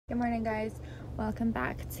Good morning, guys. Welcome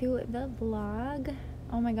back to the vlog.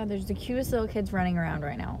 Oh my god, there's the cutest little kids running around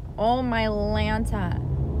right now. Oh my Lanta.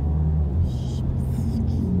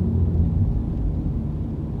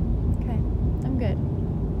 Okay, I'm good.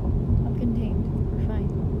 I'm contained. We're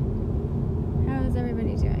fine. How is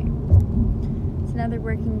everybody doing? It's another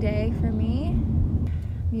working day for me.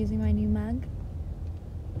 I'm using my new mug.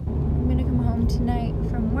 I'm gonna come home tonight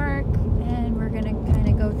from work and we're gonna kind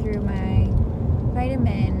of go through my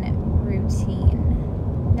vitamin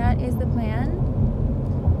routine. That is the plan.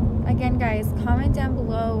 Again, guys, comment down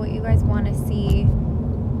below what you guys want to see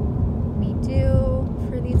me do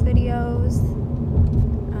for these videos.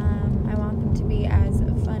 I want them to be as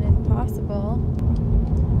fun as possible.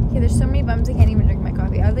 Okay, there's so many bums I can't even drink my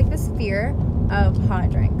coffee. I have like this fear of hot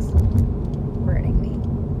drinks burning me.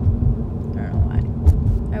 I don't know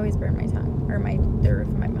why. I always burn my tongue or the roof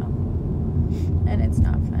of my mouth, and it's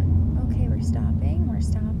not fun. Okay, we're stopping,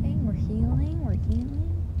 we're healing, we're healing.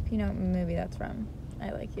 If you know what movie that's from, I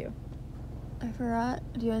Like You. I forgot,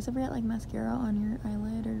 do you guys ever get like mascara on your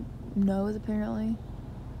eyelid or nose apparently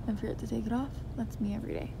and forget to take it off? That's me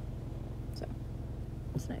every day. So,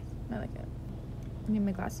 it's nice, I like it. I need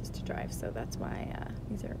my glasses to drive, so that's why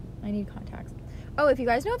I need contacts. Oh, if you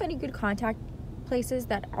guys know of any good contact places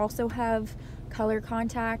that also have colored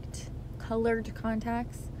contacts,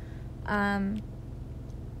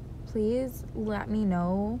 please let me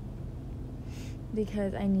know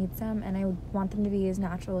because I need some and I want them to be as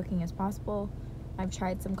natural looking as possible. I've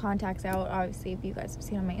tried some contacts out. Obviously, if you guys have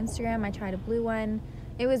seen on my Instagram, I tried a blue one.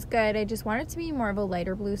 It was good. I just want it to be more of a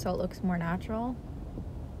lighter blue so it looks more natural.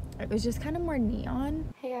 It was just kind of more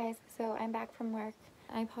neon. Hey guys, so I'm back from work.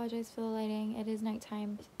 I apologize for the lighting. It is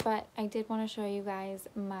nighttime, but I did want to show you guys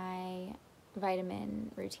my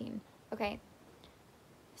vitamin routine. Okay.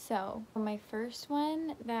 So, my first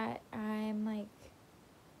one that I'm like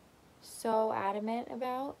so adamant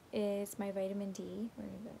about is my vitamin D. Where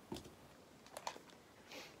is it?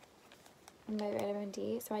 My vitamin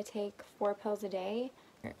D. So I take 4 pills a day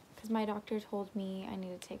because my doctor told me I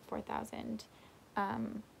need to take 4,000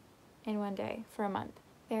 in one day for a month.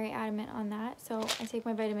 Very adamant on that. So I take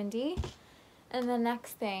my vitamin D. And the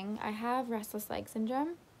next thing, I have restless leg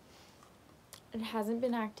syndrome. It hasn't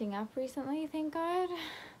been acting up recently, thank God.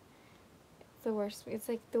 It's the worst. It's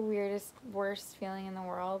like the worst feeling in the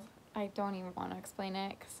world. I don't even want to explain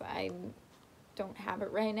it because I don't have it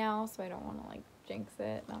right now, so I don't want to like jinx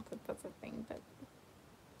it. Not that that's a thing, but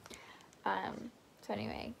so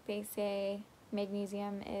anyway, they say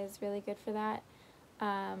magnesium is really good for that,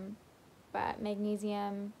 but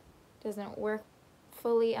magnesium doesn't work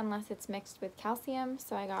fully unless it's mixed with calcium,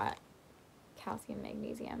 so I got calcium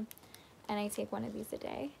magnesium, and I take one of these a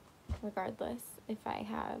day regardless if I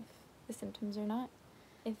have the symptoms or not.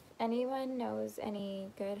 If anyone knows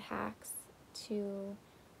any good hacks to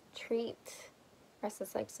treat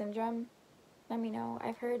restless leg syndrome, let me know.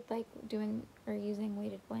 I've heard like doing or using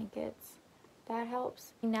weighted blankets. That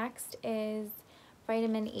helps. Next is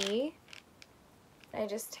vitamin E. I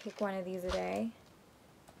just take one of these a day.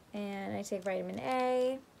 And I take vitamin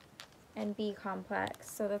A and B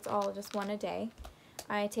complex. So that's all just one a day.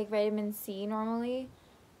 I take vitamin C normally.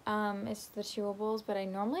 It's the chewables, but I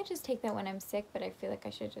normally just take that when I'm sick, but I feel like I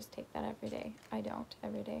should just take that every day. I don't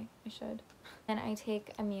every day. I should. And I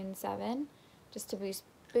take Immune 7 just to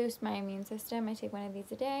boost my immune system. I take one of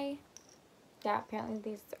these a day. Yeah, apparently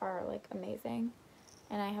these are like amazing,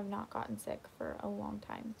 and I have not gotten sick for a long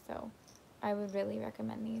time, so I would really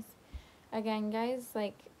recommend these. Again, guys,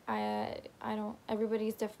 like I don't,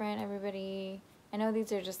 everybody's different. I know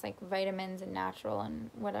these are just like vitamins and natural and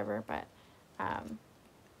whatever, but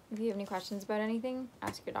if you have any questions about anything,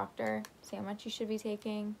 ask your doctor, see how much you should be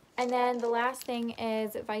taking. And then the last thing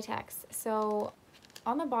is Vitex. So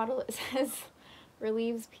on the bottle it says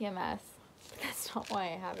relieves PMS, but that's not why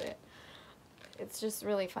I have it. It's just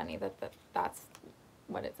really funny that that's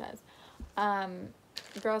what it says.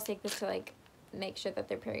 Girls take this to like make sure that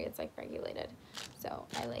their period's like regulated. So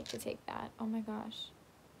I like to take that. Oh my gosh.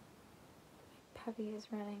 My puppy is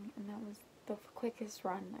running, and that was the quickest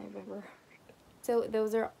run I've ever heard. So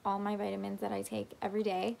those are all my vitamins that I take every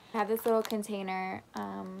day. I have this little container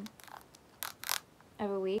of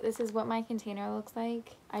a week. This is what my container looks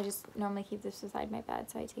like. I just normally keep this beside my bed,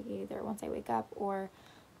 so I take it either once I wake up, or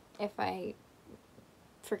if I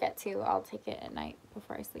forget to, I'll take it at night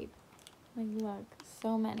before I sleep. Like, look,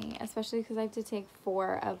 so many, especially because I have to take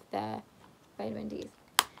 4 of the vitamin Ds.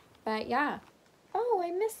 But yeah. Oh, I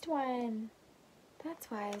missed one. That's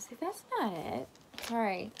why I was like, that's not it.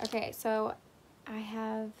 Alright, okay, so I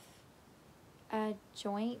have a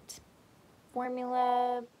joint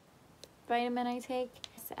formula vitamin I take.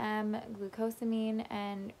 potassium, glucosamine,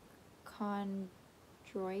 and chondroitin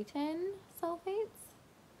sulfates.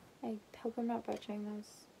 I hope I'm not butchering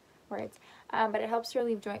those words. But it helps to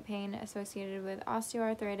relieve joint pain associated with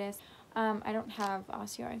osteoarthritis. I don't have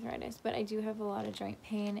osteoarthritis, but I do have a lot of joint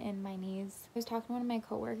pain in my knees. I was talking to one of my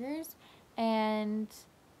coworkers, and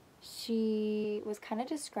she was kind of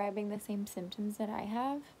describing the same symptoms that I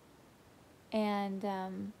have. And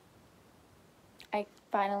I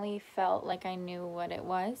finally felt like I knew what it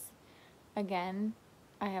was. Again,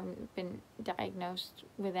 I haven't been diagnosed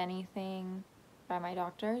with anything by my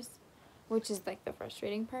doctors, which is like the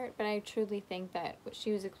frustrating part, but I truly think that what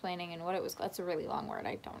she was explaining and what it was, that's a really long word,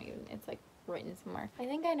 I don't even, it's like written somewhere. I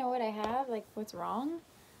think I know what I have, like what's wrong.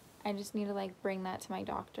 I just need to like bring that to my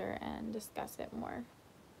doctor and discuss it more.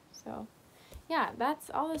 So yeah, that's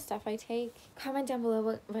all the stuff I take. Comment down below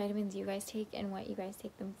what vitamins you guys take and what you guys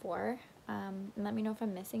take them for. And let me know if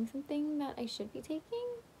I'm missing something that I should be taking,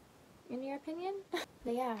 in your opinion.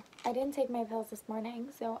 But yeah, I didn't take my pills this morning,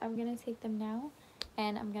 so I'm gonna take them now,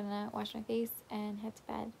 and I'm gonna wash my face and head to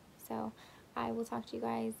bed. So I will talk to you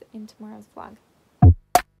guys in tomorrow's vlog.